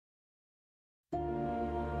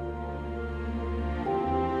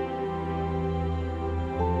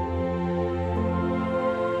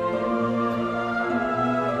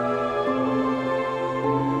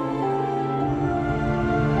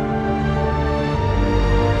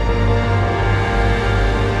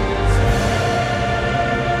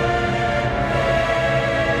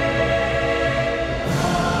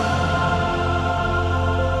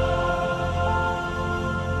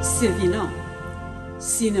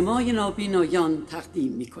سینمای نابینایان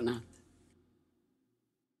تقدیم می‌کند.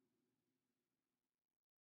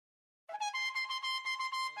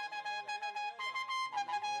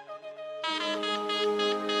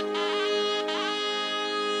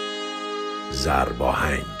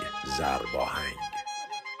 آهنگ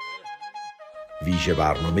ویژه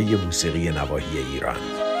برنامه موسیقی نواحی ایران.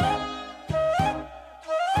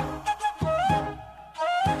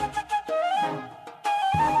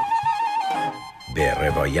 به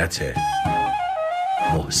روایت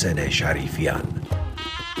محسن شریفیان.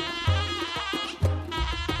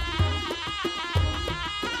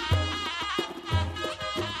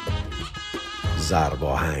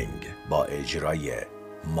 آهنگ با اجرای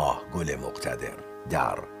ماهگل مقتدر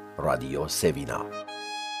در رادیو سوینا.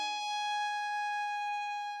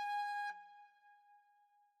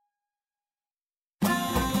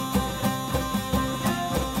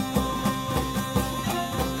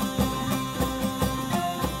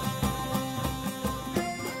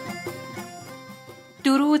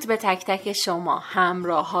 درود به تک تک شما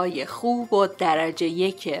همراه‌های خوب و درجه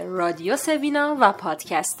 1 رادیو سوینا و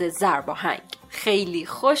پادکست آهنگ. خیلی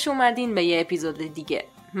خوش اومدین به یه اپیزود دیگه.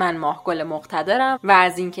 من ماهگل مقتدرم و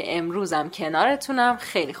از اینکه امروزم کنارتونم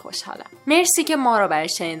خیلی خوشحالم. مرسی که ما رو برای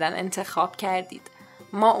شنیدن انتخاب کردید.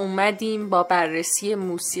 ما اومدیم با بررسی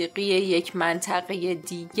موسیقی یک منطقه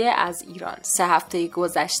دیگه از ایران. 3 هفته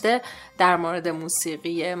گذشته در مورد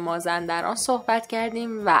موسیقی مازندران صحبت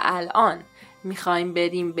کردیم و الان میخوایم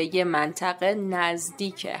بریم به یه منطقه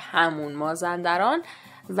نزدیک همون مازندران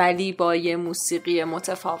ولی با یه موسیقی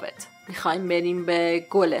متفاوت. میخوایم بریم به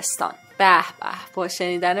گلستان. به با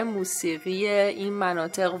شنیدن موسیقی این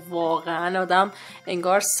مناطق واقعا آدم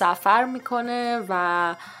انگار سفر میکنه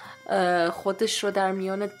و خودش رو در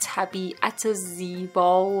میان طبیعت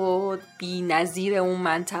زیبا و بی‌نظیر اون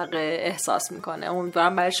منطقه احساس میکنه.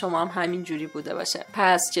 امیدوارم برای شما هم همین جوری بوده باشه.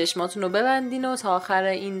 پس چشماتون رو ببندین و تا آخر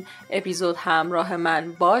این اپیزود همراه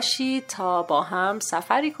من باشید تا با هم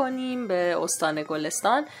سفری کنیم به استان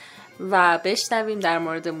گلستان و بشنویم در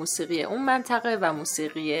مورد موسیقی اون منطقه و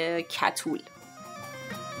موسیقی کتول.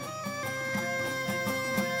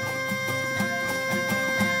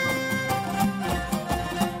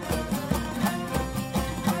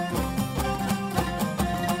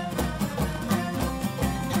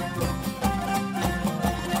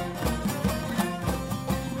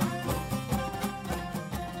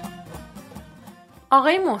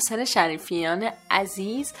 آقای محسن شریفیان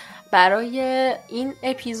عزیز برای این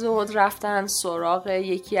اپیزود رفتن سراغ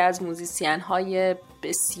یکی از موزیسین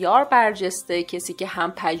بسیار برجسته، کسی که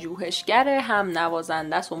هم پژوهشگره هم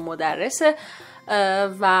نوازنده و مدرسه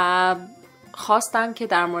و خواستن که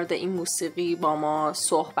در مورد این موسیقی با ما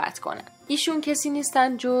صحبت کنن. ایشون کسی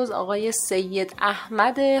نیستن جز آقای سید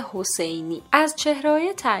احمد حسینی، از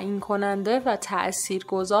چهره‌های تعیین کننده و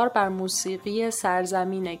تأثیرگذار بر موسیقی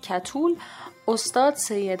سرزمین کتول استاد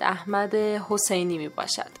سید احمد حسینی می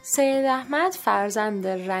باشد. سید احمد فرزند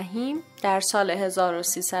رحیم در سال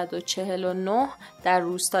 1349 در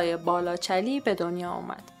روستای بالاچلی به دنیا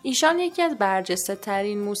آمد. ایشان یکی از برجسته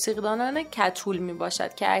ترین موسیقیدانان کتول می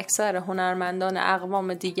باشد که اکثر هنرمندان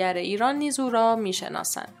اقوام دیگر ایران نیز او را می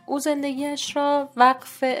شناسند. او زندگیش را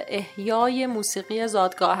وقف احیای موسیقی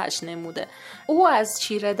زادگاهش نموده. او از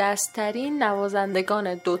چیره دستترین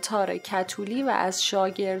نوازندگان دوتار کتولی و از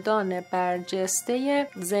شاگردان برجسته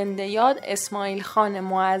زنده یاد اسماعیل خان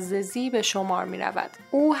معززی به شمار می رود.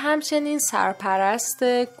 او همچنین سرپرست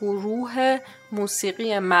گروه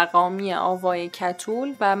موسیقی مقامی آوای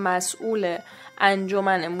کتول و مسئول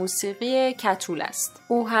انجمن موسیقی کتول است.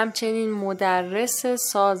 او همچنین مدرس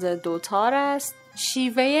ساز دوتار است.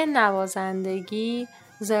 شیوه نوازندگی،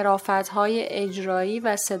 ظرافت‌های اجرایی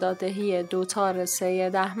و صدادهی دوتار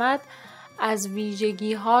سید احمد از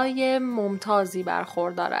ویژگی‌های ممتازی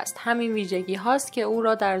برخوردار است. همین ویژگی هاست که او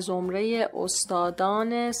را در زمره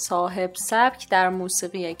استادان صاحب سبک در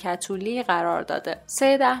موسیقی کتولی قرار داده.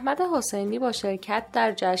 سید احمد حسینی با شرکت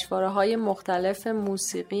در جشنواره‌های مختلف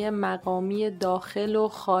موسیقی مقامی داخل و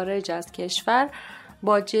خارج از کشور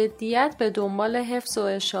با جدیت به دنبال حفظ و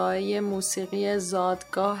اشاعه موسیقی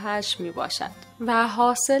زادگاهش می باشد و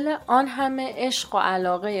حاصل آن همه عشق و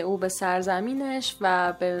علاقه او به سرزمینش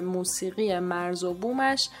و به موسیقی مرز و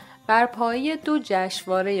بومش بر پایه 2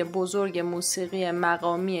 جشنواره بزرگ موسیقی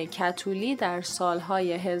مقامی کتولی در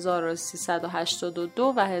سالهای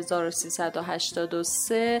 1382 و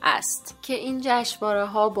 1383 است که این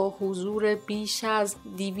جشنواره‌ها با حضور بیش از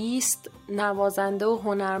 200 نوازنده و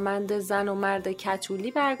هنرمند زن و مرد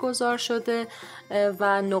کتولی برگزار شده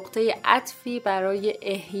و نقطه عطفی برای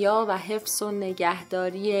احیا و حفظ و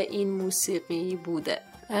نگهداری این موسیقی بوده.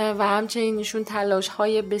 و همچنین ایشون تلاش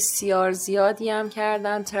های بسیار زیادی هم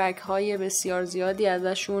کردن، ترک های بسیار زیادی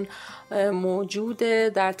ازشون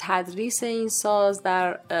موجوده در تدریس این ساز،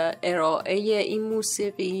 در ارائه این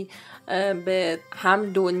موسیقی به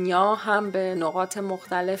هم دنیا هم به نقاط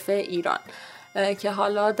مختلف ایران، که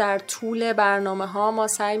حالا در طول برنامه ها ما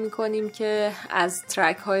سعی میکنیم که از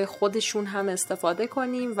ترک های خودشون هم استفاده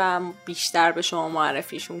کنیم و بیشتر به شما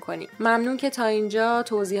معرفیشون کنیم. ممنون که تا اینجا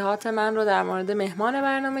توضیحات من رو در مورد مهمان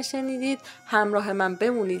برنامه شنیدید. همراه من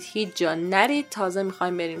بمونید، هیچ جا نرید. تازه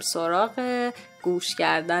میخوایم بریم سراغ گوش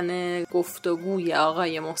کردن گفتگوی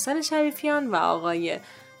آقای محسن شریفیان و آقای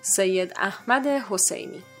سید احمد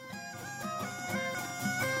حسینی.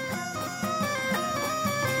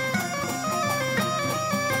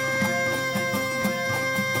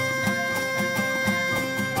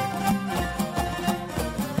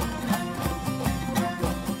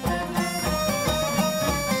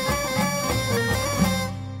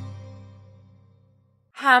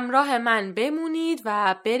 همراه من بمونید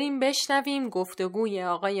و بریم بشنویم گفتگوی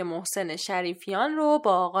آقای محسن شریفیان رو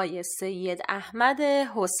با آقای سید احمد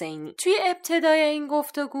حسینی. توی ابتدای این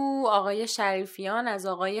گفتگو آقای شریفیان از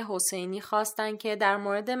آقای حسینی خواستن که در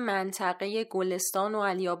مورد منطقه گلستان و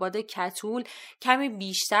علی‌آباد کتول کمی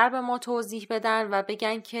بیشتر به ما توضیح بدن و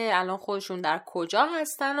بگن که الان خودشون در کجا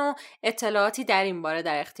هستن و اطلاعاتی در این باره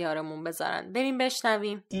در اختیارمون بذارن. بریم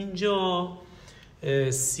بشنویم. اینجا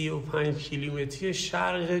 35 کیلومتری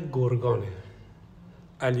شرق گرگانه،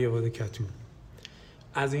 علی‌آباد کتول.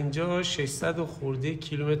 از اینجا 600 و خورده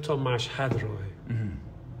کیلومتر تا مشهد راهه.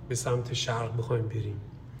 به سمت شرق بخوایم بریم،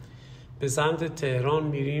 به سمت تهران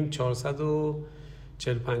میریم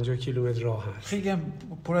 440-50 کیلومتر راه هست. خیلی هم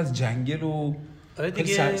پر از جنگل و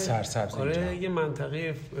دیگه سرسبز. آره، یه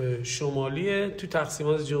منطقه شمالیه. تو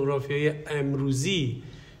تقسیمات جغرافیایی امروزی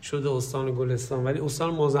شده استان گلستان، ولی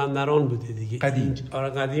استان مازندران بوده دیگه. قدیم. آره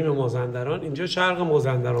قدیم مازندران. اینجا شرق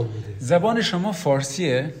مازندران بوده. زبان شما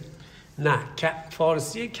فارسیه؟ نه،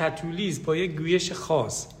 فارسی کتولیست با یک گویش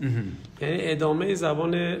خاص. یعنی ادامه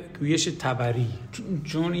زبان گویش تبری.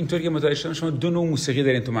 چون اینطور که متوجه شدم شما دو نوع موسیقی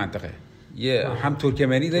دارین تو منطقه. هم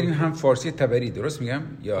ترکمنی دارین هم فارسی تبری، درست میگم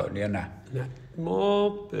یا نه؟ نه،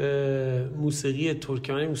 ما موسیقی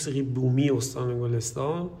ترکمنی، موسیقی بومی استان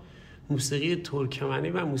گلستان، موسیقی ترکمنی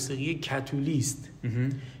و موسیقی کتولیست،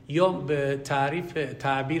 یا به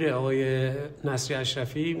تعبیر آقای نصری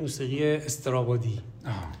اشرفی موسیقی استرابادی.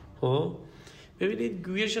 ببینید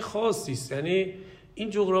گویش خاصی است. یعنی این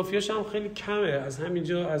جغرافیاش هم خیلی کمه. از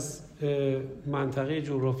همینجا از منطقه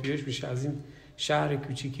جغرافیاش میشه از این شهر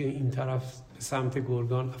کوچیک این طرف سمت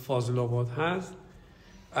گرگان فاضل آباد هست،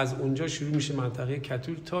 از اونجا شروع میشه منطقه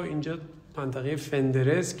کتول تا اینجا منطقه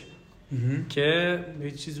فندرسک که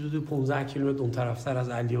یه چیزی حدود 15 کیلومتر اون طرفتر از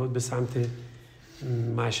علی‌آباد به سمت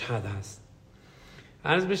مشهد هست.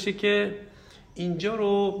 عرض بشه که اینجا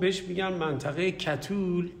رو بهش میگن منطقه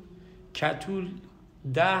کتول.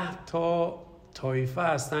 10 تا طایفه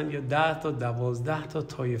هستن یا 10 تا 12 تا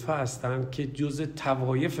طایفه هستن که جزء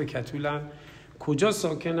طوایف کتولن. کجا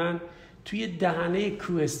ساکنن؟ توی دهنه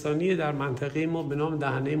کوهستانی در منطقه ما به نام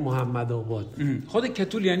دهنه محمدآباد. خود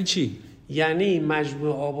کتول یعنی چی؟ یعنی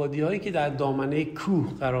مجموعه آبادی هایی که در دامنه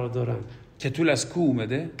کوه قرار دارن. کتول از کوه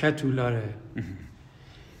اومده؟ کتول، آره.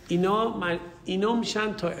 اینا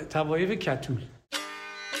میشن طوایف کتول.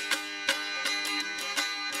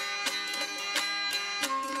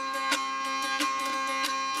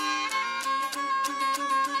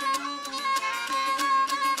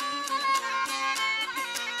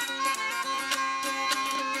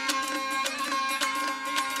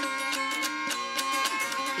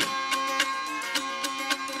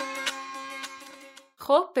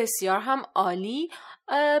 خب بسیار هم عالی.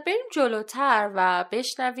 بریم جلوتر و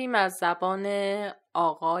بشنویم از زبان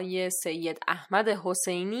آقای سید احمد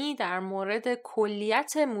حسینی در مورد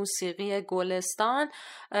کلیت موسیقی گلستان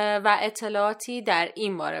و اطلاعاتی در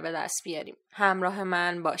این باره به دست بیاریم. همراه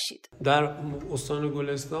من باشید. در استان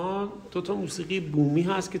گلستان 2 موسیقی بومی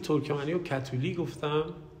هست که ترکمنی و کتولی گفتم.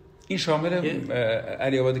 این شامل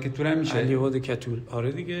علی‌آباد کتول هم میشه؟ علی‌آباد کتول،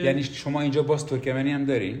 آره دیگه. یعنی شما اینجا باز ترکمنی هم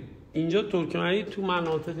دارین؟ اینجا ترکمنی تو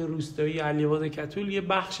مناطق روستایی علی‌آباد کتول یه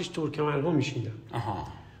بخشش ترکمن ها میشینن.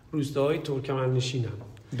 روستاهای ترکمن نشینن.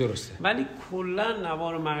 درسته. ولی کلا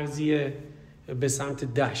نوار مرزی به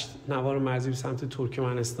سمت دشت، نوار مرزی به سمت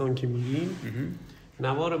ترکمنستان که میریم،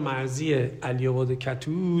 نوار مرزی علی‌آباد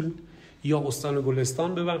کتول یا استان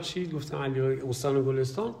گلستان، ببخشید گفتم علی‌آباد، استان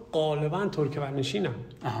گلستان غالبا ترکمن نشینن.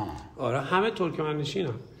 آره همه ترکمن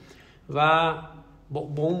نشینن و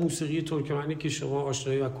با اون موسیقی ترکمنی که شما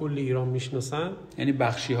آشنایی و کل ایران میشناسن، یعنی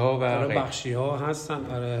بخشی ها و بخشی ها هستن.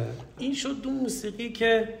 آره این شد دو موسیقی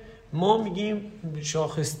که ما میگیم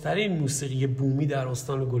شاخصترین موسیقی بومی در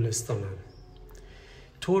استان گلستانن.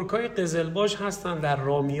 ترکای قزلباش هستن در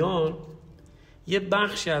رامیان، یه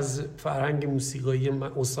بخشی از فرهنگ موسیقایی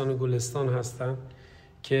استان گلستان هستن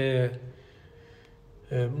که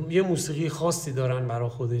یه موسیقی خاصی دارن برای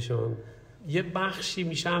خودشان. یه بخشی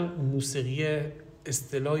میشن موسیقی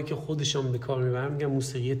اصطلاحی که خودشان به کار میبرن، میگن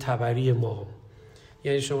موسیقی تبری ما.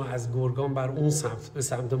 یعنی شما از گرگان بر اون سمت به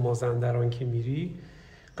سمت مازندران که میری،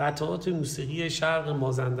 قطعات موسیقی شرق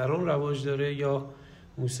مازندران رواج داره یا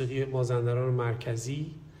موسیقی مازندران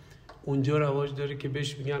مرکزی اونجا رواج داره که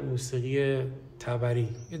بهش میگن موسیقی تبری.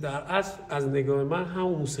 در اصل از نگاه من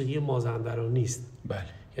همون موسیقی مازندران نیست. بله.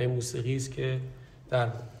 یعنی موسیقی است که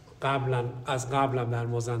از قبلا در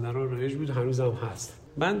مازندران رایج بود، هنوزم هست.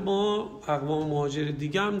 ما اقوام مهاجر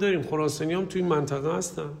دیگه هم داریم، خراسانی هم توی این منطقه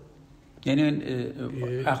هستن. یعنی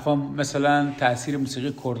اقوام مثلا تاثیر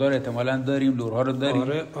موسیقی کردار احتمالاً داریم، لورها رو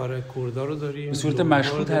داریم. آره کردار رو داریم. به صورت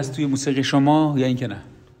مشروط هست توی موسیقی شما یا اینکه نه؟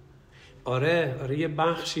 آره یه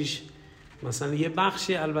بخشیش، مثلا یه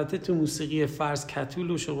بخشی البته تو موسیقی فرض کتول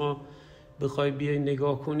رو شما بخوای بیای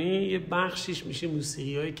نگاه کنی، یه بخشیش میشه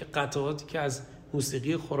موسیقی هایی که قطعاتی که از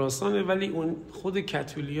موسیقی خراسانه، ولی اون خود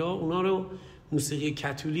کتولی ها اونا رو موسیقی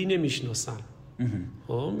کتولی نمیشناسن.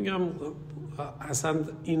 میگم اصلا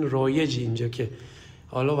این رایج اینجا که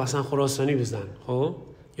حالا مثلا خراسانی بزن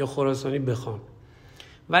یا خراسانی بخوان،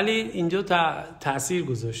 ولی اینجا تأثیر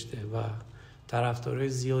گذاشته و طرفدارای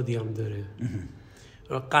زیادی هم داره.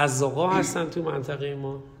 قزاق‌ها هستن تو منطقه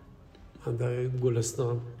ما، منطقه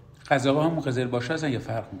گلستان. قزاق‌ها هم قزلباش هستن یا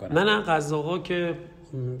فرق میکنن؟ نه قزاق‌ها که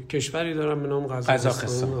کشوری دارن به نام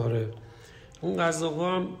قزاقستان. آره اون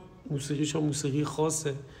قزاق‌ها هم موسیقیشون موسیقی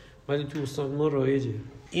خاصه، ولی تو استان ما رایجه.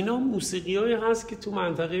 اینا موسیقیایی هست که تو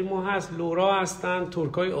منطقه ما هست. لورا هستن،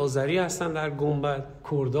 ترکای آذری هستن در گنبد،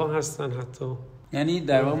 کردا هستن حتی. یعنی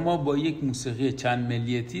در واقع ما با یک موسیقی چند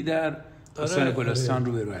ملیتی در استان گلستان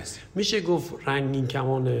روبرو هستیم. میشه گفت رنگین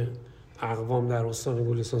کمان اقوام در استان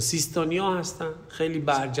گلستان. سیستانیا هستن، خیلی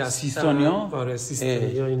برجسته. سیستانیا؟ آره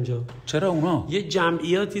سیستانیا اینجا. چرا اونا؟ یه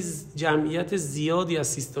جمعیت زیادی از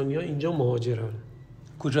سیستانیا اینجا مهاجرن.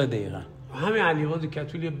 کجا دقیقاً؟ همین علی‌آباد و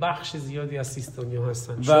کتول بخش زیادی از سیستانیا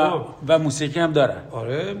هستن. و موسیقی هم دارن.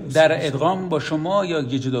 آره در ادغام با شما یا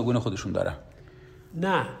یه جداگونه خودشون دارن؟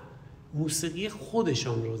 نه موسیقی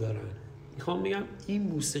خودشان رو دارن. میخوام بگم این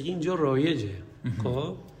موسیقی اینجا رایجه،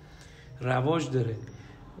 خب رواج داره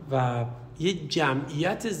و یه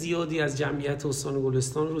جمعیت زیادی از جمعیت استان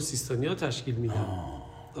گلستان رو سیستانیا تشکیل میدن.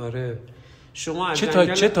 آره شما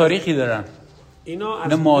چه تاریخی دارن؟ اینا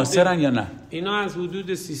معاصرن یا نه؟ اینا از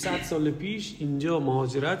حدود 300 سال پیش اینجا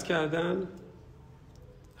مهاجرت کردن،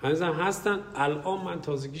 هنوزم هستن. الان من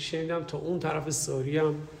تازگی شنیدم تا اون طرف ساری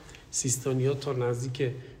هم سیستانیا تا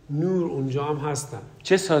نزدیک نور اونجا هم هستن.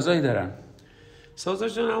 چه سازایی دارن؟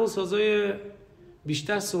 سازاشون همون سازای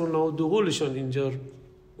بیشتر سرنا و دهلشون اینجا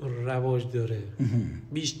رواج داره.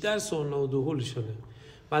 بیشتر سرنا و دهلشونه.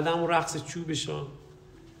 بعد همون رقص چوبشون.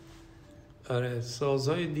 آره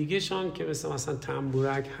سازهای دیگه شان که مثلا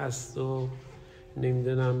تنبورک هست و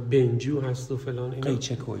نمیدونم بنجو هست و فلان.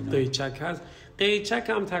 قیچک و اینا. قیچک هست. قیچک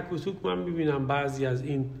هم تک و توک من میبینم بعضی از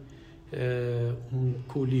این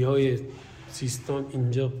کولی های سیستان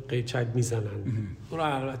اینجا قیچک میزنن. اون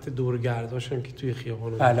البته دورگرداشون که توی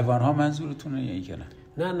خیابان. پهلوان ها منظورتونه یا اینکه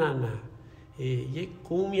نه؟ نه یک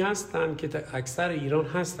قومی هستن که اکثر ایران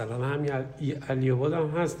هستن، الان همین علی‌آباد هم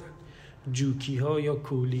هستن، جوکی ها یا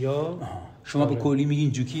کولی ها. شما به کولی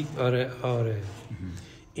میگین جوکی؟ آره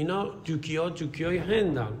اینا جوکی های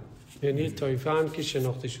هندن، یعنی طایفه هم که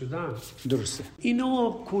شناخته شدن. درسته.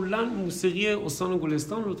 اینا کلا موسیقی استان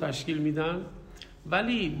گلستان رو تشکیل میدن،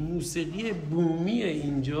 ولی موسیقی بومی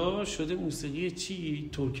اینجا شده موسیقی چی؟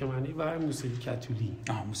 ترکمنی و موسیقی کتولی.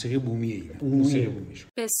 موسیقی بومیه. موسیقی بومی.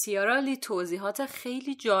 بسیار عالی، توضیحات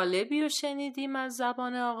خیلی جالبی رو شنیدیم از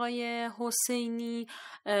زبان آقای حسینی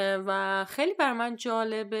و خیلی بر من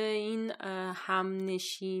جالبه این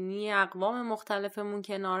همنشینی اقوام مختلفمون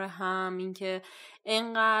کنار هم، این که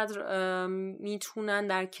اینقدر میتونن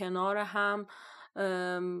در کنار هم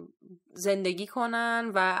زندگی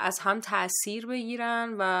کنن و از هم تأثیر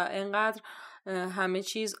بگیرن و اینقدر همه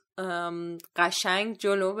چیز قشنگ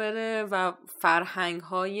جلو بره و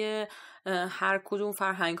فرهنگ‌های هر کدوم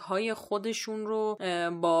فرهنگ‌های خودشون رو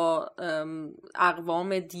با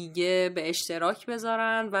اقوام دیگه به اشتراک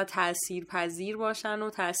بذارن و تأثیر پذیر باشن و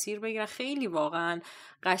تأثیر بگیرن. خیلی واقعا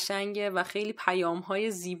قشنگه و خیلی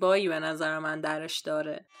پیام‌های زیبایی به نظر من درش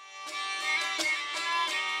داره.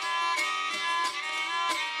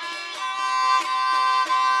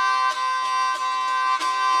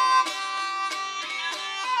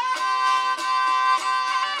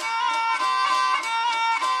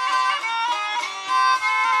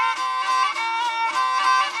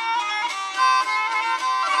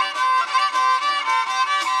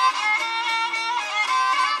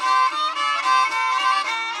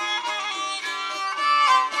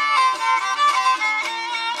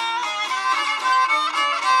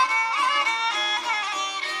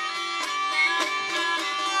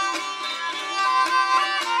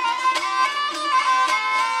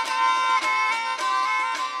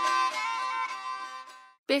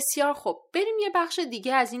 بسیار خوب، بریم یه بخش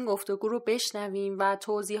دیگه از این گفتگو رو بشنویم و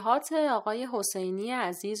توضیحات آقای حسینی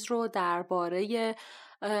عزیز رو درباره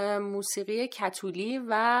موسیقی کتولی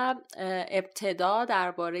و ابتدا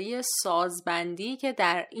درباره سازبندی که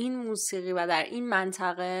در این موسیقی و در این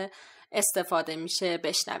منطقه استفاده میشه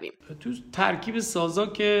بشنویم. تو ترکیب سازا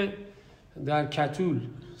که در کتول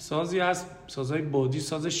سازی هست، سازهای بادی،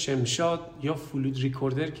 ساز شمشاد یا فلوت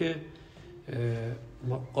ریکوردر که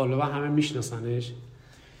غالبا همه میشناسنش،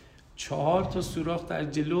 4 تا سوراخ در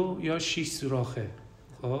جلو یا 6 سوراخه،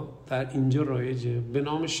 خب در اینجا رایجه به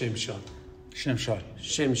نام شمشاد.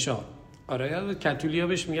 آره، یاد کتولیا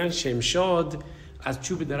بهش میگن شمشاد، از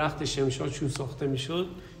چوب درخت شمشاد چون ساخته میشد.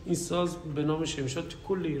 این ساز به نام شمشاد تو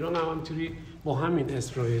کل ایران هم همینطوری با همین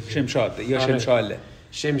اسم رایجه، شمشاد یا آره.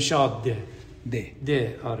 شمشاد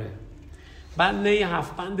ده. آره. بعد نی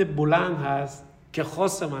 7 بند بلند هست که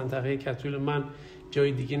خاص منطقه کتول، من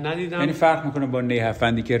جای دیگه ندیدم. یعنی فرق میکنه با نی 7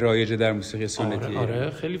 بندی که رایجه در موسیقی سنتی؟ آره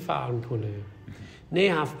خیلی فرق میکنه. نی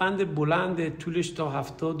 7 بند بلند، طولش تا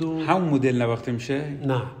 70 و همون مدل نواخته میشه؟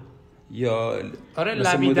 نه یا آره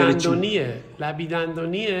لبی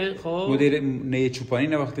دندونیه. خب مدل نی چوپانی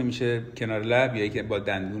نواخته میشه کنار لب یا که با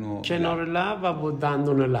دندون و کنار لب و با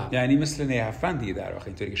دندون لب، یعنی مثل نی 7 بند دیگه در واقع،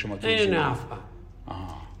 اینطوری که شما توضیح نی 7 بند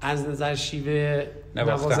از نظر شیوه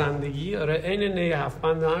نوازندگی آره عین نی 7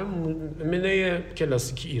 بند، هم نی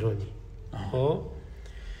کلاسیک ایرانی. خب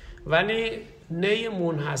ولی نی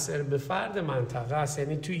منحصر به فرد منطقه است،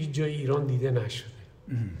 یعنی تو هیچ جای ایران دیده نشده.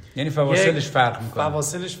 یعنی فواصلش فرق میکنه.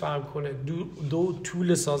 فواصلش فرق میکنه، دو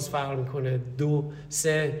طول ساز فرق میکنه،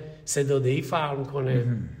 3 صدادهی فرق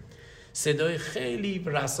میکنه، صدای خیلی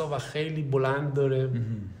رسا و خیلی بلند داره.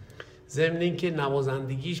 ضمن اینکه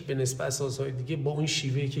نوازندگیش به نسبت سازهای دیگه با اون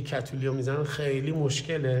شیوهی که کتولیا میزنن خیلی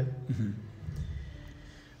مشکله.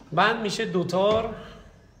 بعد میشه دوتار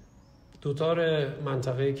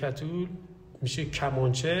منطقه کتول، میشه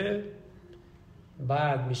کمانچه،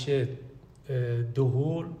 بعد میشه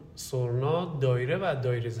دهل، سرنا، دایره و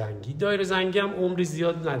دایره زنگی. دایره زنگی هم عمری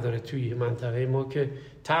زیاد نداره توی منطقه ما که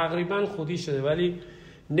تقریبا خودی شده، ولی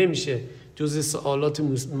نمیشه جزء آلات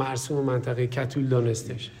مرسوم منطقه کتول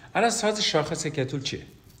دانستش. الان ساز شاخص کتول چیه؟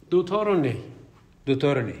 دوتار و نی.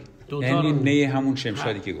 یعنی نی همون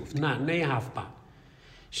شمشادی که گفت؟ نه، نی 7 بند.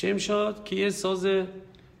 شمشاد که یه ساز به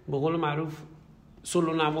قول معروف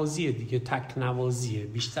سولو نوازیه دیگه، تک نوازیه،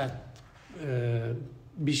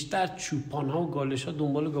 بیشتر چوپان ها و گالش ها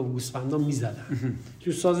دنبال گاو گوسفندا میزدن.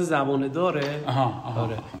 چون ساز زبانه داره.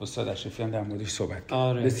 آره. استاد اشرفی هم در موردش صحبت کرد.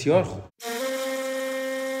 آره. بسیار خوب.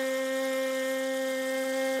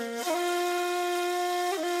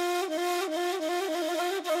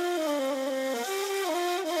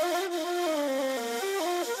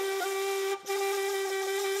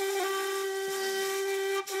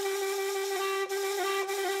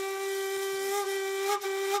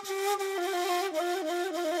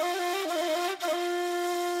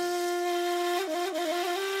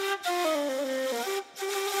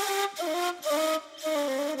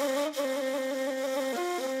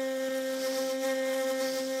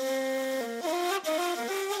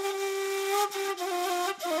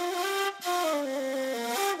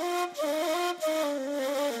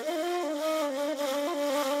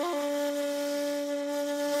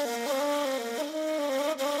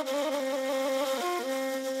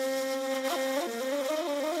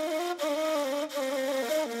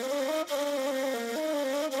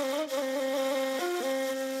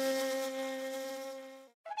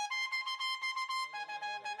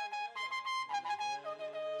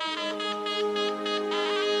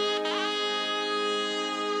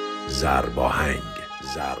 ضرباهنگ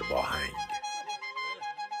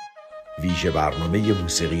ویژه برنامه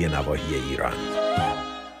موسیقی نواحی ایران.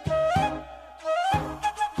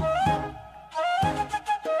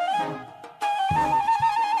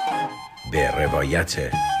 به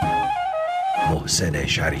روایت محسن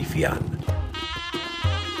شریفیان.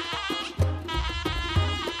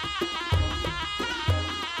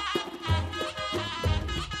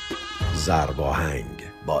 ضرباهنگ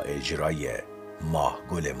با اجرای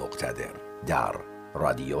ماهگل مقتدر در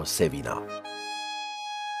رادیو سوینا.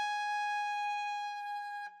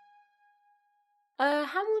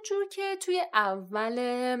 همونجور که توی اول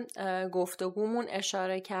گفتگومون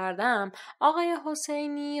اشاره کردم، آقای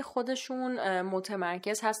حسینی خودشون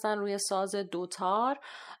متمرکز هستن روی ساز دوتار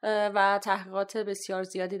و تحقیقات بسیار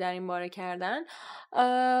زیادی در این باره کردن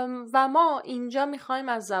و ما اینجا میخوایم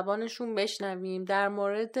از زبانشون بشنویم در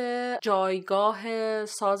مورد جایگاه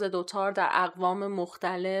ساز دوتار در اقوام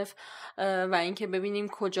مختلف و اینکه ببینیم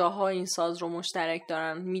کجاها این ساز رو مشترک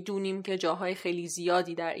دارن. میدونیم که جاهای خیلی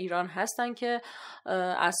زیادی در ایران هستن که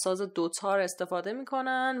از از ساز دوتار استفاده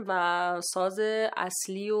میکنن و ساز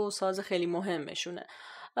اصلی و ساز خیلی مهمشونه.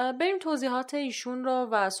 بریم توضیحات ایشون رو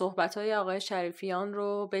و صحبت‌های آقای شریفیان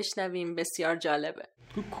رو بشنویم. بسیار جالبه.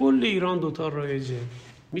 تو کل ایران دوتار رایجه،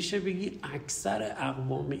 میشه بگی اکثر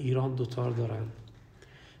اقوام ایران دوتار دارن،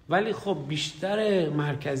 ولی خب بیشتر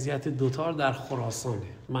مرکزیت دوتار در خراسانه.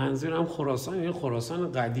 منظورم خراسان یعنی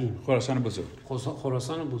خراسان قدیم،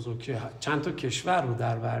 خراسان بزرگ که چند تا کشور رو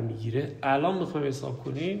در بر میگیره. الان میخوایم حساب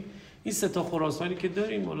کنیم این 3 تا خراسانی که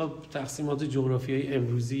داریم، حالا تقسیمات جغرافیایی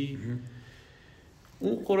امروزی،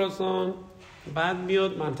 اون خراسان بعد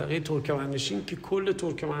میاد منطقه ترکمنشین که کل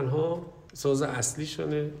ترکمن ها ساز اصلی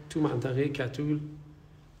شونه، تو منطقه کتول،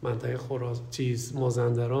 منطقه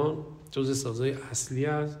مازندران جز سازهای اصلی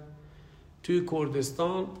است. توی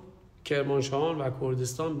کردستان کرمانشاهان و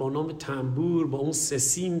کردستان با نام تنبور با اون 3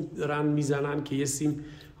 سیم دارن میزنن که یه سیم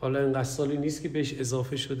حالا اینقدر سالی نیست که بهش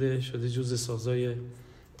اضافه شده جز سازهای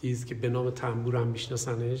دیز که به نام تنبور هم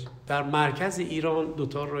میشناسنش. در مرکز ایران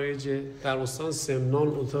دوتار رایجه، در استان سمنان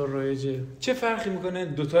دوتار رایجه. چه فرقی میکنه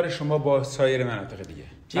دوتار شما با سایر مناطق دیگه؟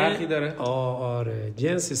 فرقی داره؟ آره،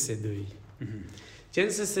 جنس صدایی.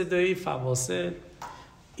 جنس صدایی فواصل.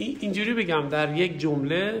 اینجوری بگم در یک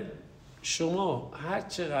جمله، شما هر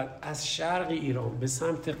چقدر از شرق ایران به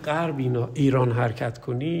سمت غرب ایران حرکت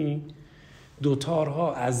کنی،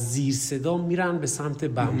 دوتارها از زیر صدا میرن به سمت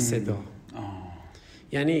بم صدا.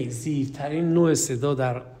 یعنی زیرترین نوع صدا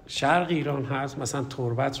در شرق ایران هست، مثلا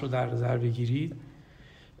تربت رو در نظر بگیرید،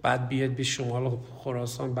 بعد بیاد به شمال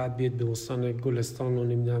خراسان، بعد بیاد به استان گلستان و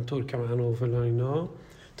نمیدونم ترکمن و فلان اینا،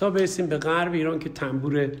 تا برسیم به غرب ایران که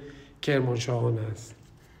تنبور کرمانشاهان هست.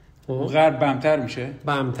 غرب بمتر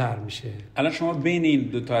میشه. الان شما بین این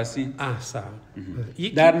دو تا هستین؟ احسن.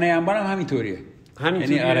 در نیمبان هم همینطوریه.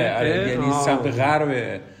 یعنی آره یعنی سمت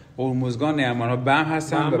غرب هرمزگان نیمبان ها بم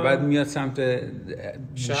هستن و بعد میاد سمت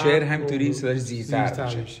شهر همینطوری صداش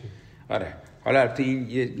زیرتر میشه. آره. حالا البته این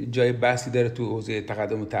یه جای بحثی داره تو حوزه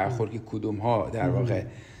تقدم و تأخر که کدوم ها در واقع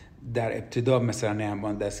در ابتدا مثلا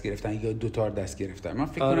نیمبان دست گرفتن یا دوتار دست گرفتن. من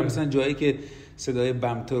فکر کنم مثلا جایی که صدای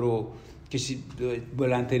بمتر رو کسی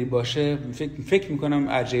بلندتری باشه، فکر میکنم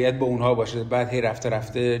ارجحیت با اونها باشه، بعد هی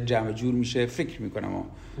رفته جمع جور میشه. فکر میکنم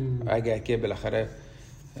اگر که بالاخره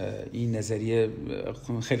این نظریه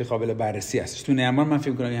خیلی قابل بررسی است. تو نیمبان من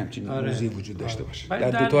فکر میکنم همچین موضوعی وجود داشته باشه.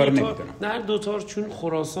 در دوتار نمیدونم. در دوتار چون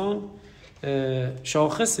خراسان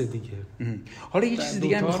شاخصه دیگه. حالا یه چیز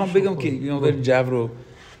دیگه میخوام بگم که این مقدار جو رو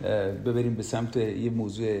ببریم به سمت یه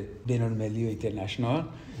موضوع بین‌المللی و اینترنشنال.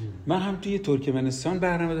 من هم توی ترکمنستان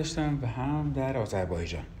برنامه داشتم و هم در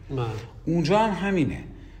آذربایجان. اونجا هم همینه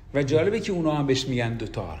و جالبه که اونا هم بهش میگن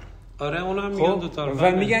دوتار. آره اونا هم میگن دوتار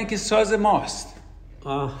و میگن که ساز ماست.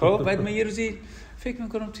 خب بعد من یه روزی فکر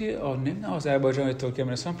میکنم توی آذربایجان و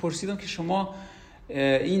ترکمنستان پرسیدم که شما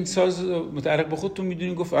این ساز متعلق به خودتون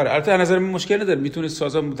میدونین؟ گفت آره. البته از نظر من مشکل نداره، میتونه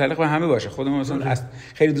سازا متعلق به همه باشه. خودم مثلا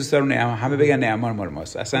خیلی دوست دارم همه بگن نیمبان مال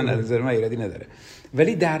ماست، اصلا از نظر من ایرادی نداره.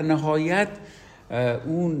 ولی در نهایت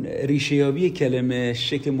اون ریشه یابی کلمه،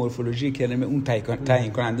 شکل مورفولوژی کلمه اون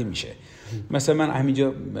تعیین کننده میشه. مثلا من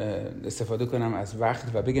همینجا استفاده کنم از وقت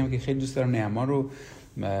و بگم که خیلی دوست دارم نیمبان رو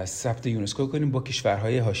ثبت یونسکو کنیم با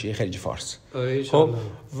کشورهای حاشیه خلیج فارس. خب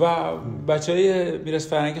و بچهای میراث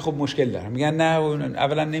فرهنگی خب مشکل دارن، میگن نه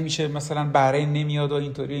اولا نمیشه، مثلا بحرین نمیاد و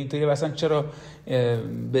اینطوری مثلا چرا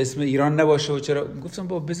به اسم ایران نباشه و چرا. گفتم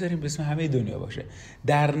بابا بذاریم به اسم همه دنیا باشه.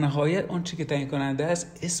 در نهایت اون چیزی که تعیین کننده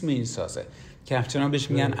است اسم این سازه که همچنان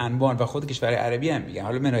بهش میگن انبان و خود کشورهای عربی هم میگن.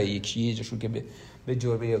 حالا منهای یکیه جاشون که به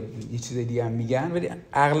جربه یا یه چیز دیگه هم میگن، ولی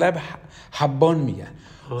اغلب حبان میگن.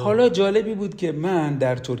 حالا جالبی بود که من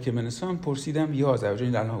در ترکمنستان پرسیدم یا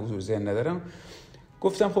آذربایجان، الان حضور ذهن ندارم،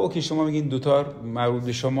 گفتم خب اوکی شما میگین دوتار مربوط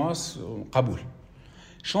به شماست، قبول.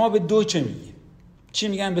 شما به دو چه میگین؟ چی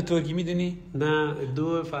میگن به ترکی میدونی؟ نه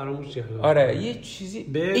دو فراموش کردم. آره یه چیزی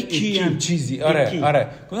اکی هم چیزی. آره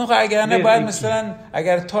گفتم خب اگر نه باید مثلا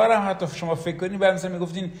اگر تار هم حتی شما فکر کنین باید مثلا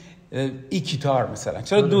میگفتین ایکی تار مثلا.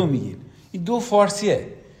 چرا دو میگین؟ این دو فارسیه.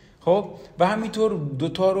 خب و همینطور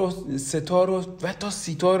دوتار و ستار و تا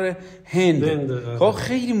سیتار هند. خب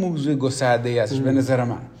خیلی موضوع گسترده‌ای ازش به نظر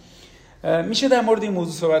من. میشه در مورد این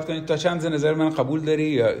موضوع صحبت کنید تا چند نظر من قبول داری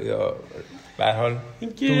یا به هر حال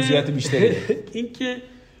توضیحات بیشتری؟ این که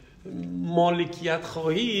مالکیت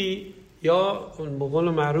خواهی یا به قول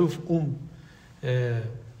معروف اون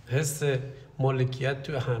حس مالکیت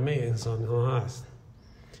تو همه انسان ها هست.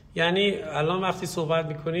 یعنی الان وقتی صحبت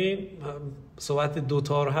میکنین صحبت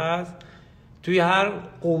دوتار هست، توی هر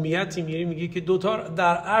قومیتی میری میگی که دوتار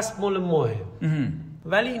در اصل مال ماه،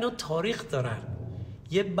 ولی اینا تاریخ دارن.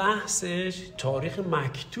 یه بحثش تاریخ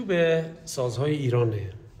مکتوب سازهای ایرانه.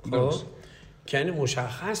 خب یعنی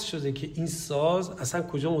مشخص شده که این ساز اصلا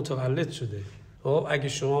کجا متولد شده. خب اگه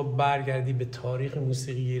شما برگردی به تاریخ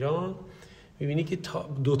موسیقی ایران میبینی که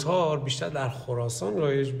دوتار بیشتر در خراسان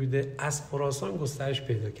رایج بوده، از خراسان گسترش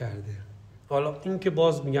پیدا کرده. حالا این که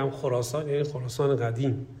باز میگم خراسان یعنی خراسان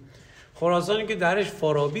قدیم، خراسانی که درش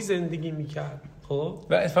فارابی زندگی میکرد. خب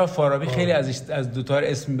و اتفاق فارابی خیلی از دوتار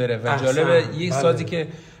اسم بره و جالبه یک سازی که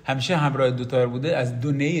همیشه همراه دوتار بوده از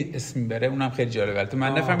دونه‌ای اسم بره، اونم خیلی جالبه. البته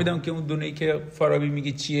من نفهمیدم که اون دونه‌ای که فارابی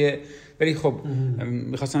میگه چیه، ولی خب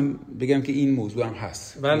میخواستم بگم که این موضوع هم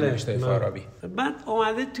هست. بله فارابی بعد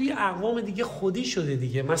اومده توی اقوام دیگه خودی شده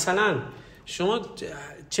دیگه. مثلا شما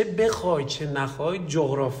چه بخوای چه نخوای،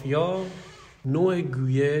 جغرافیا، نوع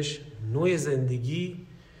گویش، نوع زندگی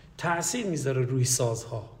تأثیر میذاره روی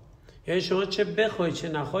سازها. یعنی شما چه بخوای چه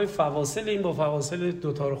نخوای فواصل این با فواصل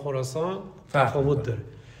دوتار خراسان تفاوت داره.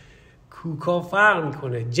 کوکا فرق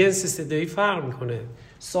میکنه، جنس صدایی فرق میکنه،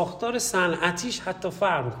 ساختار صنعتیش حتی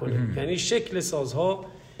فرق میکنه. یعنی شکل سازها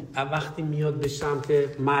وقتی میاد به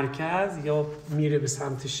سمت مرکز یا میره به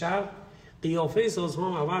سمت شرق، قیافه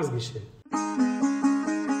سازها هم عوض میشه.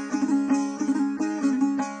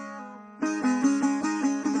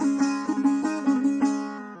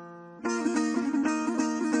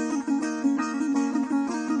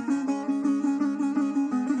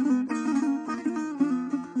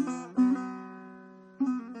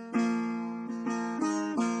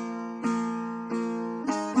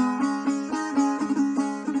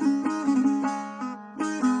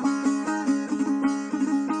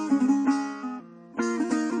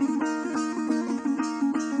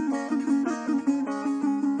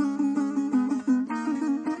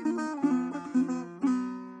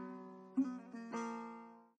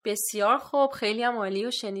 بسیار خوب، خیلی هم عالی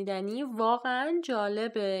و شنیدنی. واقعا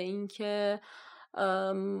جالبه اینکه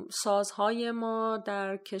سازهای ما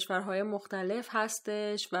در کشورهای مختلف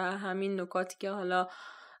هستش و همین نکاتی که حالا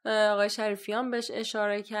آقای شریفیان بهش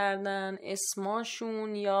اشاره کردن،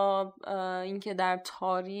 اسماشون یا اینکه در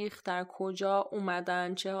تاریخ در کجا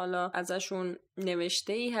اومدن، چه حالا ازشون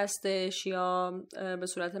نوشته ای هستش یا به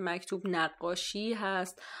صورت مکتوب نقاشی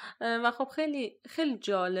هست و خب خیلی خیلی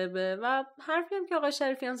جالبه. و حرفی هم که آقای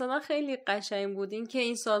شریفیان زدن خیلی قشنگ بود، این که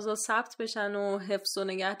این سازها ثبت بشن و حفظ و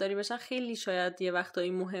نگهداری بشن خیلی شاید یه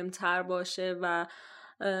وقتایی مهمتر باشه و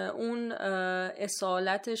اون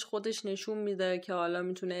اصالتش خودش نشون میده که حالا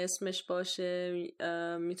میتونه اسمش باشه،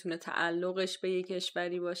 میتونه تعلقش به یک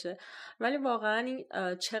کشوری باشه، ولی واقعا این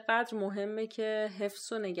چقدر مهمه که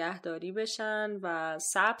حفظ و نگهداری بشن و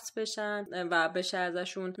ثبت بشن و بشه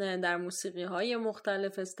ازشون در موسیقی های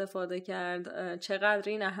مختلف استفاده کرد. چقدر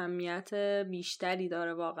این اهمیت بیشتری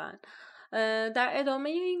داره واقعا. در ادامه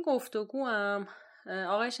این گفتگو هم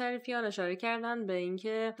آقای شریفیان اشاره کردن به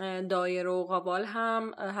اینکه دایره و قوال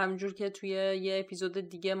هم همجور که توی یه اپیزود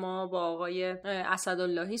دیگه ما با آقای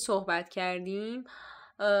اسداللهی صحبت کردیم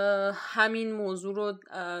همین موضوع رو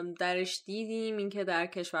درش دیدیم، اینکه در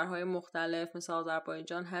کشورهای مختلف مثل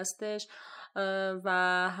آذربایجان هستش و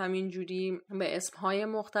همین جوری به اسمهای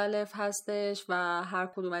مختلف هستش و هر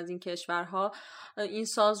کدوم از این کشورها این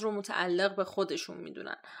ساز رو متعلق به خودشون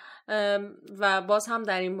میدونن و باز هم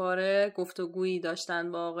در این باره گفتگویی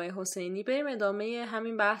داشتن با آقای حسینی. بریم ادامه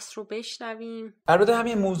همین بحث رو بشنویم. البته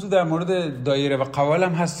همین موضوع در مورد دایره و قوال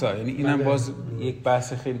هم هست، یعنی اینم باز یک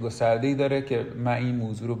بحث خیلی گسترده‌ای داره که من این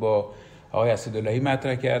موضوع رو با آقای اسداللهی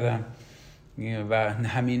مطرح کردم و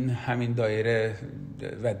همین دایره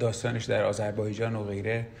و داستانش در آذربایجان و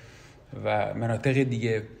غیره و مناطق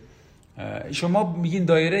دیگه. شما میگین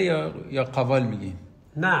دایره یا قوال میگین؟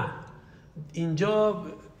 نه، اینجا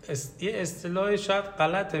یه اصطلاح شاید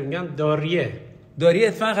غلطه، میگن داریه. داریه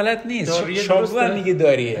اتفاقا غلط نیست، شابو هم میگه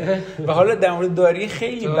داریه و حالا در مورد داریه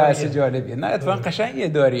خیلی بحث جالبیه. نه اتفاقا قشنگه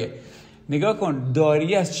داریه. نگاه کن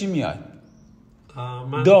داریه از چی میاد؟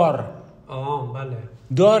 دار. بله.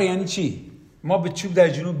 دار یعنی چی؟ ما به چوب در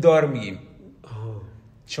جنوب دار میگیم.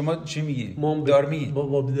 شما چی میگید؟ دار میگید؟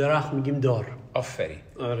 با درخت میگیم دار. آفرین.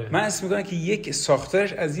 آره. من اسم میگم که یک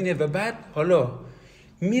ساختارش از اینه و بعد حالا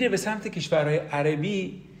میره به سمت کشورهای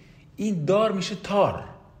عربی این دار میشه تار.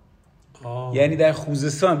 یعنی در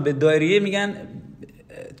خوزستان به داریه میگن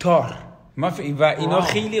تار. و اینا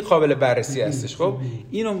خیلی قابل بررسی هستش. خب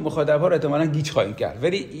اینو مخاطب‌ها رو احتمالاً گیج خواهیم کرد،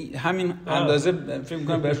 ولی همین اندازه فکر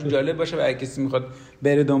می‌کنم براشون جالب باشه و اگه کسی میخواد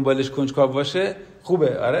بره دنبالش کنجکاو باشه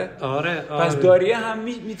خوبه. آره. پس داریه هم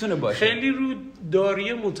میتونه باشه. خیلی رو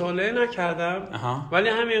داریه مطالعه نکردم ولی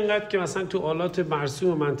همینقدر که مثلا تو آلات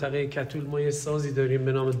مرسوم منطقه کتول ما یه سازی داریم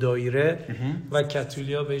به نام دایره و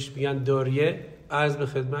کتولیا بهش میگن داریه. عرض به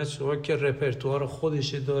خدمت شما که رپرتوار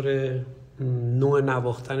خودشه داره، نوع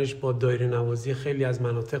نواختنش با دایره نوازی خیلی از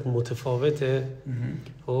مناطق متفاوته.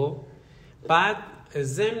 خب بعد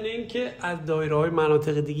ضمن این که از دایره‌های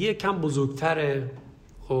مناطق دیگه کم بزرگتره.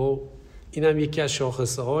 خب اینم یکی از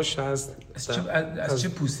شاخصه هاش هست. از چه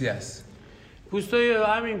پوستی است؟ پوستای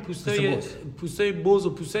همین پوستای بز و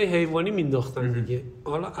پوستای حیوانی مینداختن دیگه.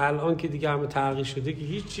 حالا الان که دیگه همه تغییر شده که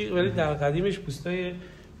هیچی، ولی در قدیمش پوستای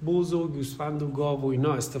بز و گوسفند و گاو و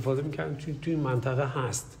اینا استفاده میکردن، چون توی این منطقه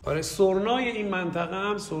هست. آره سرنای این منطقه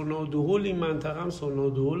هم، سرنا و دهل این منطقه هم، سرنا و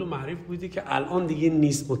دهل معروف بوده که الان دیگه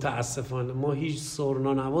نیست متاسفانه. ما هیچ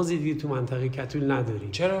سرنا نوازی دیگه تو منطقه کتول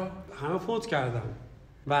نداریم. چرا؟ همه فوت کردن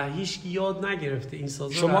و هیچ کی یاد نگرفته این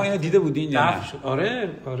سازا. شما اینو دیده بودین یا نه؟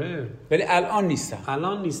 آره. ولی الان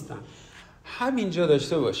نیستن. همینجا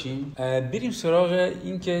داشته باشیم. بریم سراغ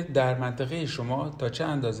این که در منطقه شما تا چه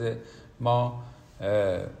اندازه ما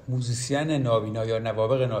موزیسین نابینا یا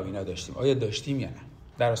نوابغ نابینا داشتیم. آیا داشتیم یا نه؟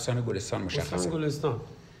 در استان گلستان مشخصه. استان گلستان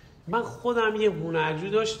من خودم یه هنرجو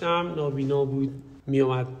داشتم، نابینا بود،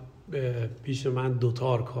 میومد پیش من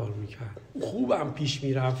دوتار کار میکرد، خوبم پیش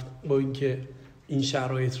میرفت با اینکه این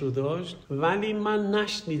شرایط رو داشت. ولی من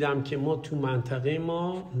نشنیدم که ما تو منطقه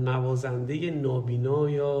ما نوازنده نابینا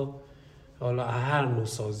یا حالا هر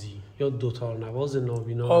نوسازی یا دوتار نواز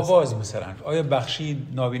نابینا آواز مثلا آیا بخشی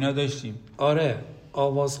نابینا داشتیم؟ آره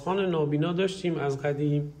آوازخوان نابینا داشتیم از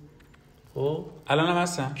قدیم. خب الان هم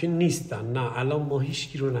هستن؟ که نیستن. نه الان ما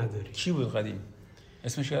هیچکی رو نداریم. کی بود قدیم؟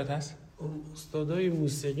 اسمش یاد هست؟ استادای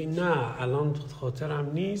موسیقی نه الان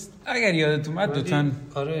خاطرم نیست. اگر یادت اومد لطفاً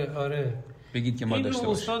آره بگید که ما داشته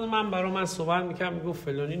باشیم. استاد من برای من صحبت می‌کرد، میگفت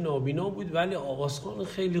فلانی نابینا بود ولی آوازخوان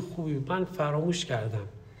خیلی خوبی بود. من فراموش کردم.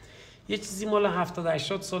 یه چیزی مال 70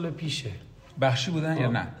 80 سال پیشه. بخشی بودن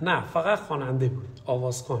یا نه؟ نه فقط خواننده بود،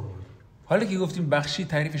 آوازخوان بود. حالا که گفتیم بخشی،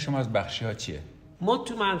 تعریف شما از بخشی ها چیه؟ ما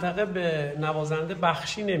تو منطقه به نوازنده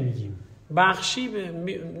بخشی نمیگیم. بخشی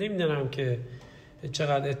نمیدونم که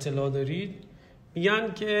چقدر اطلاع دارید،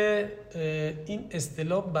 میگن که این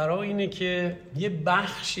اصطلاح برای اینه که یه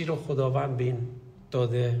بخشی رو خداوند به این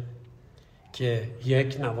داده که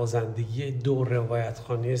یک نوازندگی 2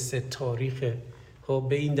 روایتخوانی 3 تاریخه. خب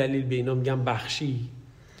به این دلیل به اینا میگن بخشی.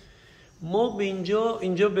 ما به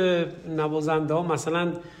اینجا به نوازنده ها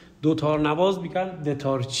مثلا دوتار نواز میگن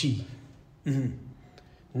دتارچی،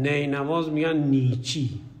 نی نواز میگن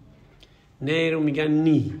نیچی، نی رو میگن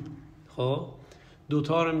نی، خب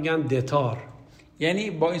دوتار رو میگن دتار. یعنی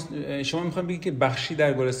با شما میخوام بگید که بخشی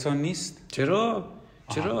در گلستان نیست؟ چرا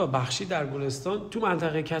بخشی در گلستان تو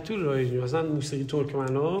منطقه کتول رایج نیست. مثلا موسیقی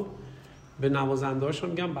ترکمنا به نوازنده هاشون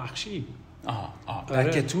میگن بخشی.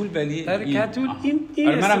 در کتول. ولی در کتول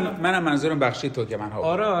این منم منظورم بخشی ترکمن ها.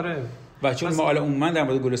 آره و چون ما حالا عموما در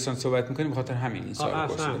مورد گلستان صحبت میکنیم بخاطر همین این سوال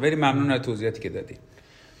پرسیدم. ولی ممنون از توضیحاتی که دادی.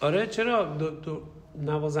 آره چرا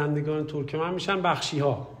نوازندگان ترکمن میشن بخشی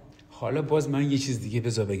ها. حالا باز من یه چیز دیگه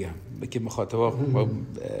بذار بگم که مخاطبا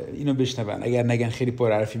اینو بشنون، اگر نگن خیلی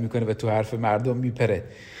پرحرفی میکنه و تو حرف مردم میپره.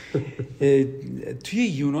 توی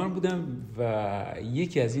یونان بودم و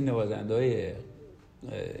یکی از این نوازنده‌های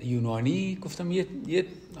یونانی گفتم یه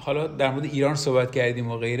حالا در مورد ایران صحبت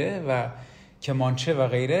کردیم و غیره و کمانچه و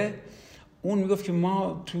غیره. اون میگفت که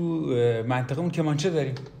ما تو منطقه‌مون کمانچه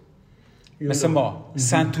داریم مثل ما،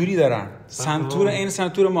 سنتوری دارن، سنتور این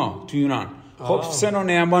سنتور ما تو یونان. خب سن و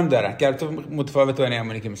نیمان دارن که البته متفاوت با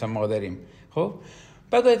نیمانی که مثلا ما داریم. خب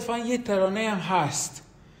بعد اتفاقا یه ترانه هم هست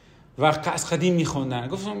و از قدیم میخوندن.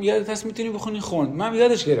 گفتم یادت هست میتونی بخونی؟ خوند. من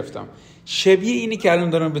یادش گرفتم شبیه اینی که الان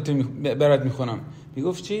دارم برات میخونم.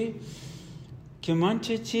 میگفت چی؟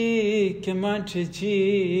 کمانچه چی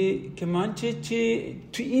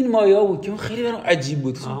تو این مایا بود که خیلی برام عجیب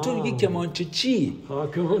بود. تو میگی کمانچه چی؟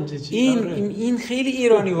 این خیلی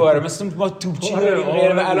ایرانی واره. مثلا ما توپچی داریم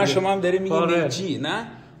غیره و الان شما هم داریم میگید چی؟ نه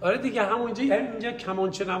آره دیگه همونجا اینجا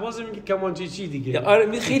کمانچه نواز میگه کمانچه چی دیگه.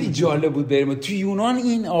 آره خیلی جالب بود بریم. تو یونان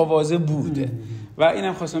این آوازه بوده و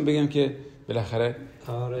اینم خواستم بگم که بالاخره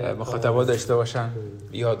مخاطبا داشته باشن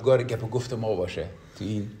یادگار گپ و گفت ما باشه تو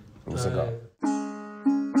این روزگار.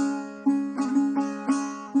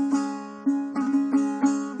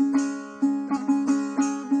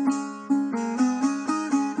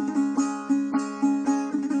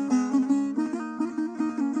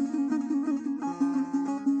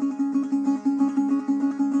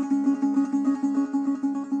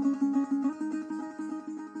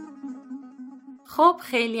 خب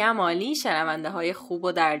خیلی هم عالی. شنونده های خوب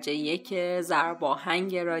و درجه یک ضرب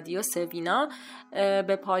آهنگ رادیو سوینا،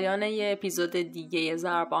 به پایان یه اپیزود دیگه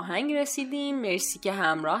ضرب آهنگ رسیدیم. مرسی که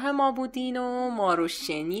همراه ما بودین و ما رو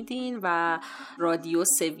شنیدین و رادیو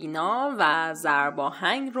سوینا و ضرب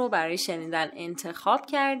آهنگ رو برای شنیدن انتخاب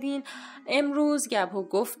کردین. امروز گپ و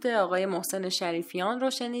گفت آقای محسن شریفیان رو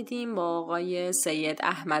شنیدیم با آقای سید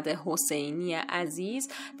احمد حسینی عزیز.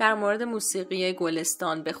 در مورد موسیقی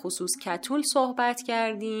گلستان به خصوص کتول صحبت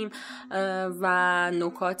کردیم و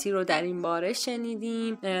نکاتی رو در این باره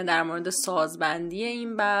شنیدیم، در مورد سازبندی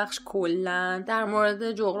این بخش کلاً، در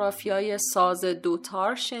مورد جغرافیای ساز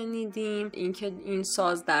دوتار شنیدیم، اینکه این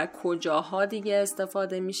ساز در کجاها دیگه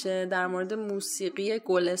استفاده میشه، در مورد موسیقی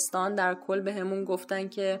گلستان در کل بهمون گفتن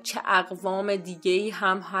که چه اقوام دیگه‌ای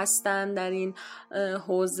هم هستن در این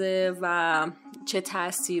حوزه و چه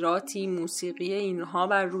تأثیراتی موسیقی اینها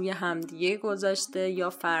بر روی همدیگه گذاشته یا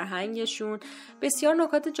فرهنگشون. بسیار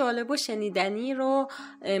نکات جالب و شنیدنی رو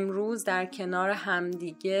امروز در کنار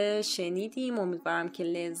همدیگه شنیدیم. امیدوارم که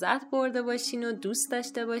لذت برده باشین و دوست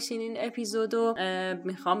داشته باشین این اپیزودو.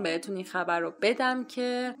 میخوام بهتون این خبر رو بدم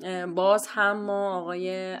که باز هم ما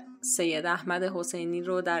آقای سید احمد حسینی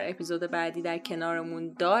رو در اپیزود بعدی در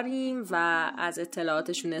کنارمون داریم و از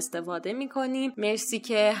اطلاعاتشون استفاده میکنیم. مرسی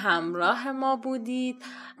که همراه ما بودید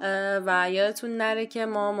و یادتون نره که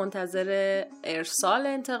ما منتظر ارسال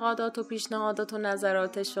انتقادات و پیشنهادات و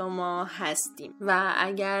نظرات شما هستیم و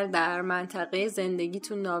اگر در منطقه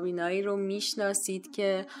زندگیتون نابینایی رو میشناسید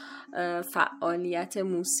که فعالیت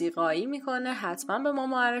موسیقایی میکنه حتما به ما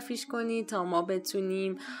معرفیش کنید تا ما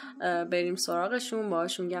بتونیم بریم سراغشون،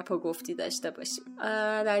 باهاشون گپ و گفتی داشته باشیم.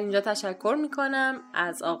 در اینجا تشکر میکنم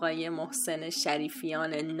از آقای محسن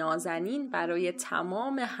شریفیان نازنین برای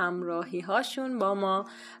تمام همراهی هاشون با ما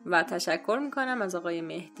و تشکر میکنم از آقای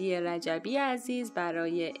مهدی رجبی عزیز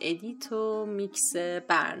برای ادیت و میکس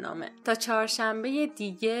برنامه. تا چهارشنبه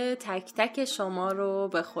دیگه تک تک شما رو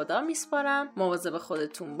به خدا میسپارم. مواظب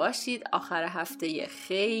خودتون باشید. آخر هفته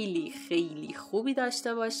خیلی خیلی خوبی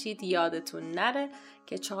داشته باشید. یادتون نره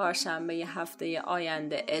که چهارشنبه هفته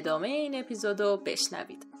آینده ادامه این اپیزودو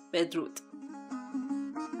بشنوید. بدرود.